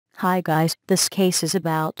Hi guys, this case is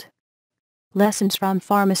about lessons from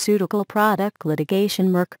pharmaceutical product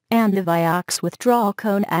litigation. Merck and the Vioxx withdrawal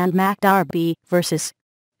cone and McDarby vs.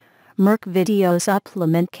 Merck video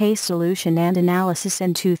supplement case solution and analysis.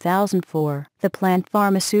 In 2004, the plant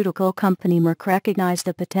pharmaceutical company Merck recognized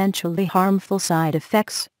the potentially harmful side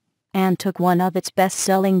effects and took one of its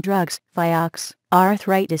best-selling drugs, Vioxx,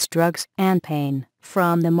 arthritis drugs and pain,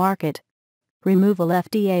 from the market. Removal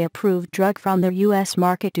FDA-approved drug from the U.S.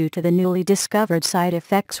 market due to the newly discovered side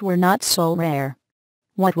effects were not so rare.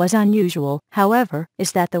 What was unusual, however,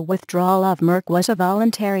 is that the withdrawal of Merck was a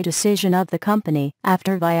voluntary decision of the company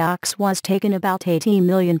after Vioxx was taken about 18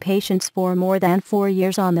 million patients for more than 4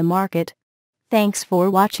 years on the market. Thanks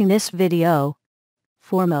for watching this video.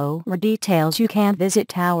 For more details you can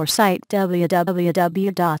visit our site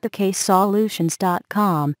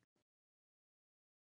www.thecasesolutions.com.